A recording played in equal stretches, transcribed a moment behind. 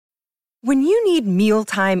When you need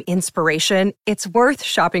mealtime inspiration, it's worth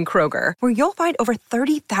shopping Kroger, where you'll find over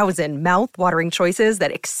 30,000 mouth-watering choices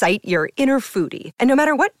that excite your inner foodie. And no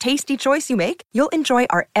matter what tasty choice you make, you'll enjoy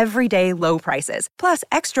our everyday low prices, plus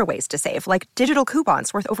extra ways to save, like digital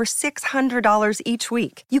coupons worth over $600 each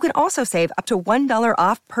week. You can also save up to $1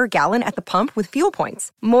 off per gallon at the pump with fuel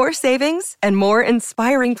points. More savings and more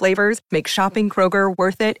inspiring flavors make shopping Kroger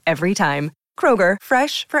worth it every time. Kroger,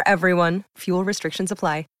 fresh for everyone. Fuel restrictions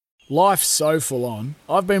apply. Life's so full on.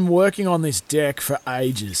 I've been working on this deck for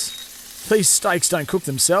ages. These steaks don't cook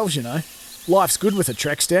themselves, you know. Life's good with a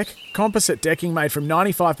Trex deck. Composite decking made from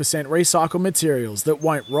 95% recycled materials that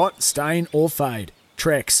won't rot, stain or fade.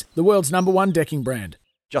 Trex, the world's #1 decking brand.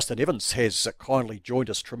 Justin Evans has kindly joined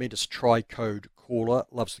us, tremendous tri-code caller,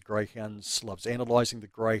 loves the Greyhounds, loves analysing the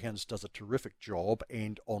Greyhounds, does a terrific job.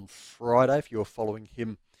 And on Friday, if you're following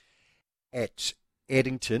him at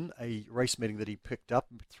Addington, a race meeting that he picked up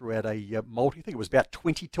throughout a multi. I think it was about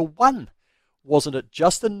 20-1, wasn't it,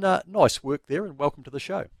 Justin? Nice work there, and welcome to the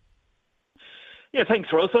show. Yeah, thanks,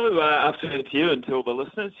 Rosso. Afternoon to you and to all the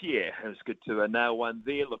listeners. Yeah, it was good to nail one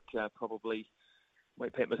there. Look, probably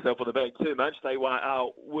won't pat myself on the back too much. They were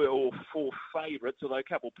all four favourites, although a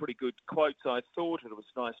couple of pretty good quotes, I thought. And it was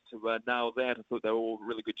nice to nail that. I thought they were all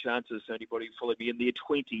really good chances. So anybody who followed me in there,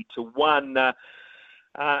 20-1.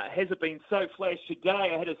 Has it been so flash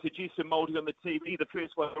today? I had a suggested multi on the TV. The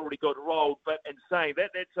first one already got rolled, but in saying that,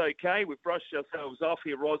 that's okay. We've brushed ourselves off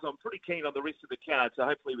here, Roz. I'm pretty keen on the rest of the card, so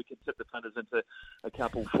hopefully we can tip the punters into a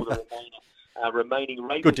couple for the remaining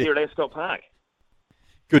races here at Ascot Park.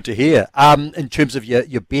 Good to hear. In terms of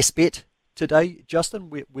your best bet today, Justin,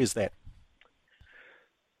 where's that?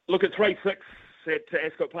 Look, it's race 6 at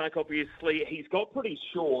Ascot Park, obviously. He's got pretty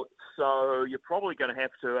short, so you're probably going to have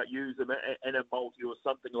to use him in a multi or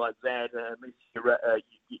something like that, unless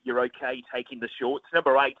you're okay taking the shorts.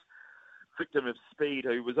 Number 8, Victim of Speed,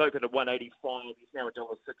 who was open at 185. He's now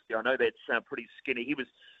 $1.60. I know that's pretty skinny. He was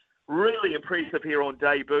really impressive here on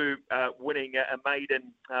debut, winning a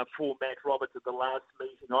maiden for Matt Roberts at the last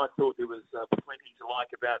meeting. I thought there was plenty to like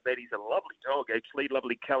about that. He's a lovely dog, actually.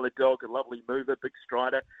 Lovely coloured dog, a lovely mover, big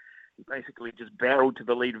strider. He basically just barreled to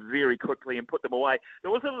the lead very quickly and put them away. There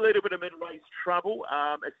was a little bit of mid-race trouble.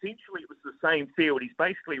 Essentially, it was the same field. He's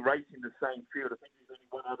basically racing the same field. I think there's only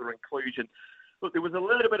one other inclusion. Look, there was a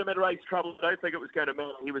little bit of mid-race trouble. I don't think it was going to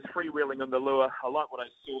matter. He was freewheeling on the lure. I like what I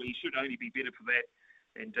saw. He should only be better for that.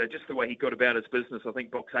 And just the way he got about his business, I think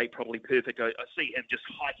box 8 probably perfect. I see him just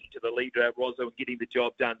hiking to the lead, Rosso, and getting the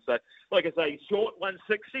job done. So, like I say, short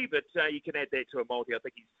 160, but you can add that to a multi. I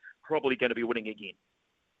think he's probably going to be winning again.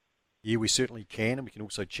 Yeah, we certainly can, and we can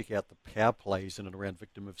also check out the power plays in and around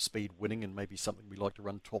Victim of Speed winning, and maybe something we like to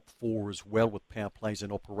run top 4 as well, with power plays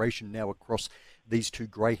in operation now across these 2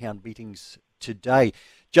 greyhound meetings today.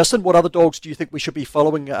 Justin, what other dogs do you think we should be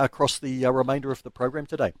following across the remainder of the program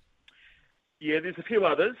today? Yeah, there's a few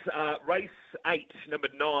others. Race 8, number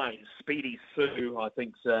 9, Speedy Sue, I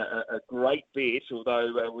think is a great bet,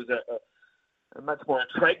 although it was a much more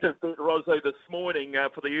attractive bet, Rosso, this morning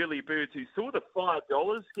for the early birds who saw the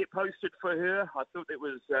 $5 get posted for her. I thought that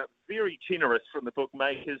was very generous from the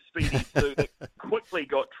bookmakers. Speedy Sue, that quickly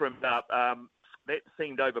got trimmed up. That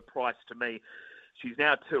seemed overpriced to me. She's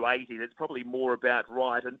now $2.80. That's probably more about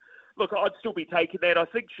right. And look, I'd still be taking that. I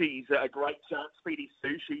think she's a great chance, Speedy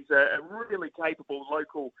Sue. She's a really capable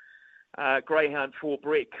local greyhound for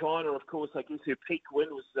Brett Kiner. Of course, I guess her peak win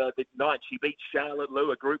was the night she beat Charlotte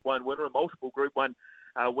Lou, a Group 1 winner, a multiple Group 1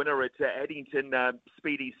 winner at Addington.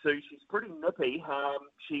 Speedy Sue, she's pretty nippy.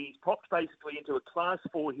 She's popped basically into a Class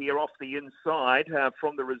 4 here off the inside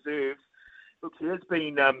from the reserves. Look, she has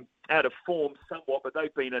been out of form somewhat, but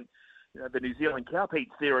they've been in the New Zealand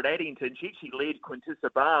Cowpeats there at Addington. She actually led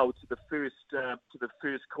Quintessa Bale to the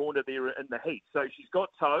first corner there in the heat. So she's got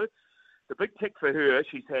toe. The big tick for her,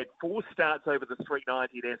 she's had 4 starts over the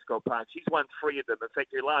 390 at Ascot Park. She's won 3 of them. In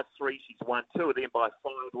fact, her last 3, she's won 2 of them by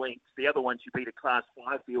 5 lengths. The other one, she beat a Class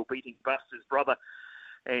 5 field, beating Buster's brother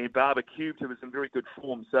and Barber Cubed, who was in very good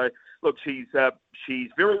form. So, look, she's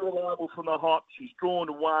very reliable from the hop. She's drawn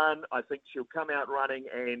 1. I think she'll come out running,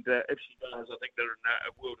 and if she does, I think they're in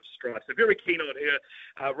a world of strife. So very keen on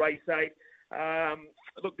her, race 8.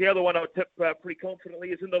 Look, the other one I would tip pretty confidently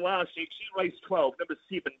is in the last year. She raced 12, number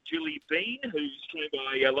 7, Julie Bean, who's trained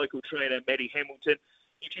by local trainer Maddie Hamilton.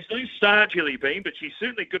 She's no star, Julie Bean, but she's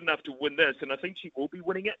certainly good enough to win this, and I think she will be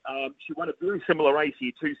winning it. She won a very similar race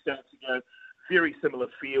here 2 starts ago, very similar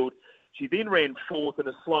field. She then ran 4th in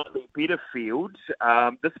a slightly better field.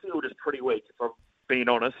 This field is pretty weak. If I'm being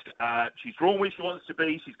honest. She's drawn where she wants to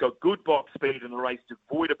be. She's got good box speed in the race,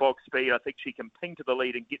 devoid of box speed. I think she can ping to the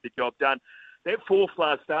lead and get the job done. That fourth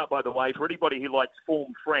last start, by the way, for anybody who likes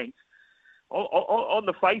form Frank, on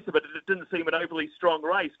the face of it, it didn't seem an overly strong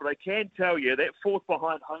race, but I can tell you that fourth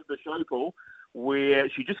behind Homebush Opal, where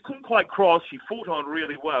she just couldn't quite cross, she fought on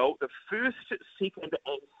really well. The first, second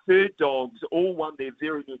and third dogs all won their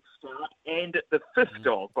very next start, and the fifth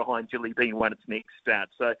dog behind Jilly Bean won its next start.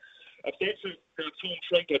 So if that's a form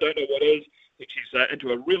Frank, I don't know what is. I think she's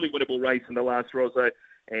into a really winnable race in the last Rosso,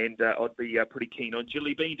 and I'd be pretty keen on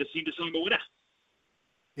Jilly Bean to send us home a winner.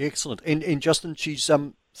 Excellent. And Justin, she's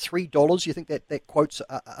 $3. You think that quote's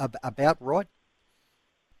about right?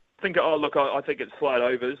 I think it's slight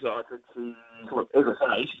overs. I think as I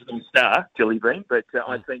say, she's going to star Jilly Bean, but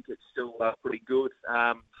I think it's still pretty good.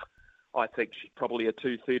 I think she's probably a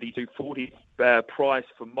 230, 240 price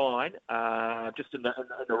for mine, just in the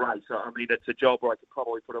race. I mean, it's a job where I could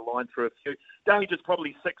probably put a line through a few. Danger's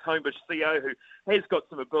probably 6 Homebush Theo, who has got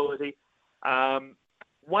some ability.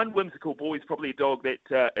 One Whimsical Boy is probably a dog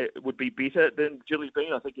that would be better than Jilly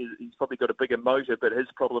Bean. I think he's probably got a bigger motor, but his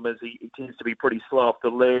problem is he tends to be pretty slow off the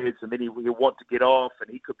legs, and then he'll want to get off,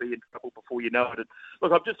 and he could be in trouble before you know it. And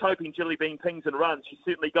look, I'm just hoping Jilly Bean pings and runs. She's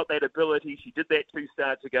certainly got that ability. She did that 2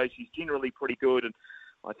 starts ago. She's generally pretty good, and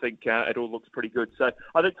I think it all looks pretty good. So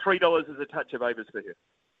I think $3 is a touch of overs for her.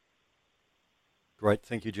 Great,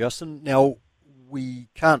 thank you, Justin. Now, we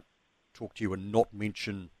can't talk to you and not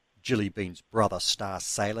mention Jilly Bean's brother, Star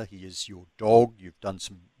Sailor. He is your dog. You've done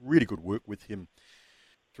some really good work with him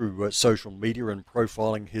through social media and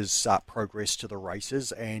profiling his progress to the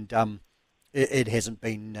races, and it hasn't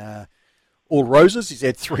been all roses. He's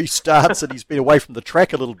had 3 starts and he's been away from the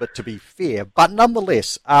track a little bit, to be fair, but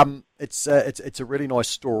nonetheless, it's a really nice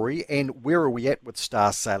story. And where are we at with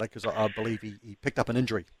Star Sailor? Because I believe he picked up an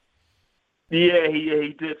injury. Yeah,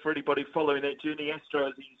 he did. For anybody following that journey,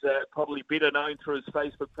 Astros, he's probably better known through his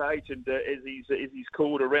Facebook page, and as he's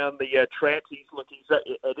called around the traps,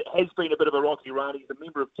 it has been a bit of a rocky run. He's a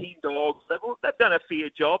member of 10 dogs. They've done a fair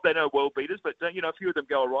job. They know world beaters, but a few of them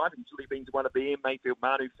go all right. And Jilly Bean's one of them. Mayfield,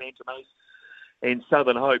 Manu, Phantom Ace, and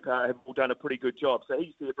Southern Hope have all done a pretty good job. So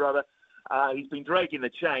he's their brother. He's been dragging the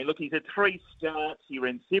chain. Look, he's had 3 starts. He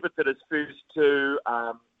ran 7th at his first 2.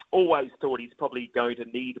 Always thought he's probably going to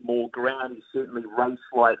need more ground. He certainly raced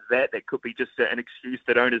like that. That could be just an excuse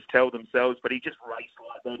that owners tell themselves, but he just raced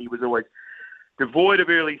like that. He was always devoid of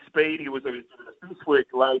early speed. He was doing his best work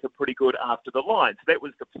late and pretty good after the line. So that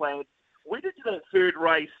was the plan. Went into that third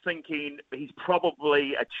race thinking he's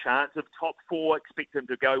probably a chance of top 4. Expect him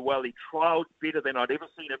to go well. He trialled better than I'd ever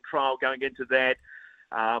seen him trial going into that.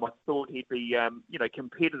 I thought he'd be,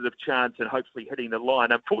 competitive chance and hopefully hitting the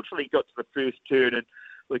line. Unfortunately, he got to the first turn and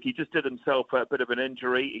look, he just did himself a bit of an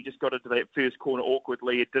injury. He just got into that first corner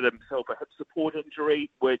awkwardly. It did himself a hip support injury,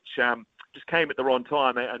 which just came at the wrong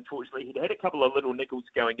time. Unfortunately, he'd had a couple of little niggles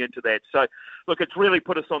going into that. So, look, it's really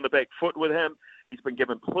put us on the back foot with him. He's been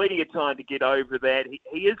given plenty of time to get over that.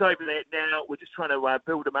 He is over that now. We're just trying to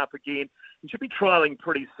build him up again. He should be trialling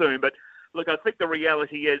pretty soon, but look, I think the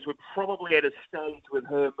reality is we're probably at a stage with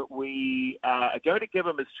him. We are going to give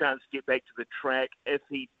him his chance to get back to the track. If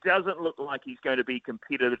he doesn't look like he's going to be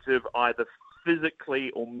competitive either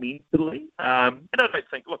physically or mentally, and I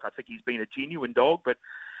think he's been a genuine dog, but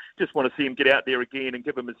just want to see him get out there again and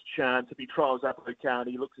give him his chance. If he trials up okay and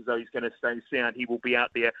he looks as though he's going to stay sound, he will be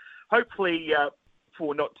out there, hopefully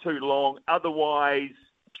for not too long. Otherwise,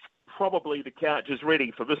 probably the couch is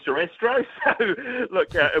ready for Mr. Astro. So,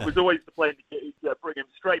 look, it was always the plan to bring him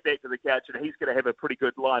straight back to the couch, and he's going to have a pretty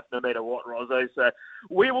good life no matter what, Rozzo. So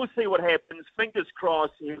we will see what happens. Fingers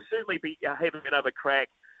crossed. He'll certainly be having another crack.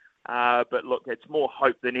 But, look, it's more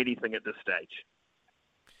hope than anything at this stage.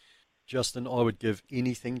 Justin, I would give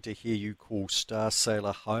anything to hear you call Star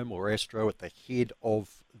Sailor home or Astro at the head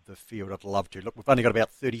of the field. I'd love to. Look, we've only got about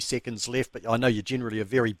 30 seconds left, but I know you're generally a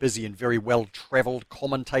very busy and very well-travelled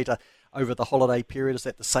commentator over the holiday period. Is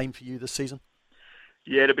that the same for you this season?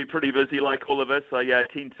 Yeah, it'll be pretty busy like all of us. I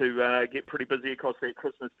tend to get pretty busy across that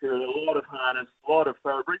Christmas period. A lot of harness, a lot of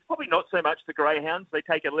thoroughbreds. Probably not so much the greyhounds. They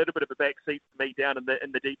take a little bit of a back seat for me down in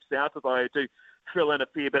the deep south, although I do fill in a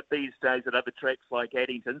fair bit these days at other tracks like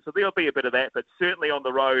Addington. So there'll be a bit of that, but certainly on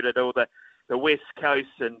the road at all the West Coast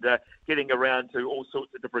and getting around to all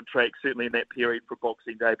sorts of different tracks, certainly in that period for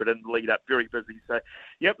Boxing Day, but in the lead up, very busy. So,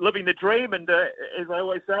 yep, living the dream, and as I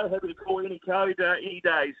always say, happy to call any code any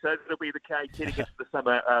day. So that'll be the case heading into the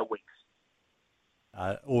summer weeks.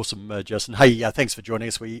 Awesome, Justin. Hey, thanks for joining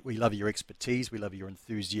us. We love your expertise, we love your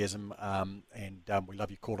enthusiasm, and we love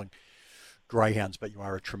you calling greyhounds, but you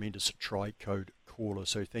are a tremendous tri-code caller.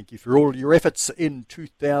 So thank you for all your efforts in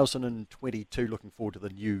 2022. Looking forward to the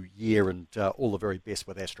new year, and all the very best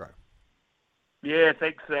with Astro. Yeah,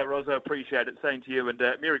 thanks, Rosso. Appreciate it. Same to you, and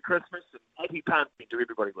Merry Christmas and Happy Parenting to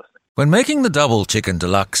everybody listening. When making the double chicken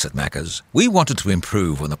deluxe at Macca's, we wanted to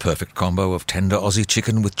improve on the perfect combo of tender Aussie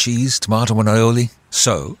chicken with cheese, tomato and aioli.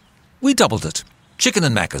 So, we doubled it. Chicken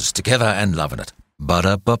and Macca's, together and loving it.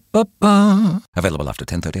 Ba-da-ba-ba-ba. Available after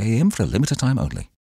 10:30 a.m. for a limited time only.